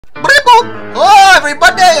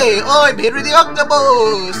everybody! I'm Henry the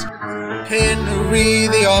Octopus! Henry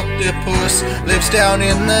the Octopus lives down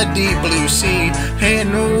in the deep blue sea.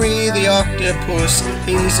 Henry the Octopus,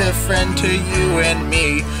 he's a friend to you and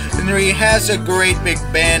me. Henry has a great big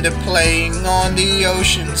band playing on the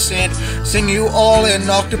ocean sand. Sing you all an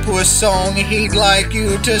octopus song, he'd like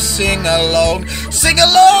you to sing along. Sing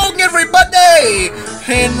along, everybody!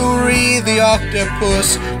 Henry the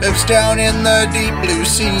Octopus lives down in the deep blue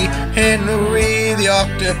sea. Henry the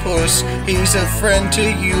Octopus, he's a friend to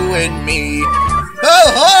you and me.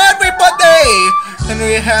 Oh, everybody!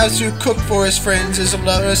 Henry has to cook for his friends. His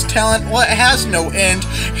love, his talent, what has no end.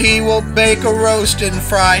 He will bake a roast and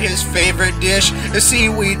fry. His favorite dish is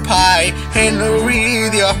seaweed pie. Henry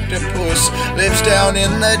the Octopus lives down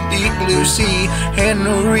in the deep blue sea.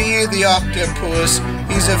 Henry the Octopus,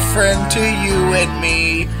 he's a friend to you and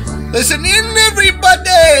me. Listen in,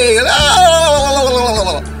 everybody!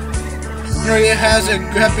 Henry has a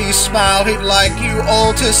happy smile, he'd like you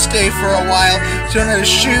all to stay for a while. Turn his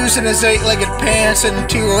shoes and his eight-legged pants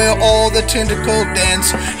into all the tentacle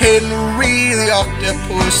dance. Henry the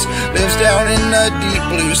Octopus lives down in the deep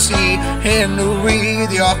blue sea. Henry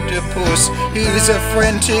the Octopus, he's a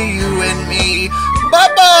friend to you and me.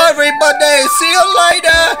 Bye-bye, everybody! See you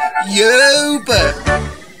later! Yup!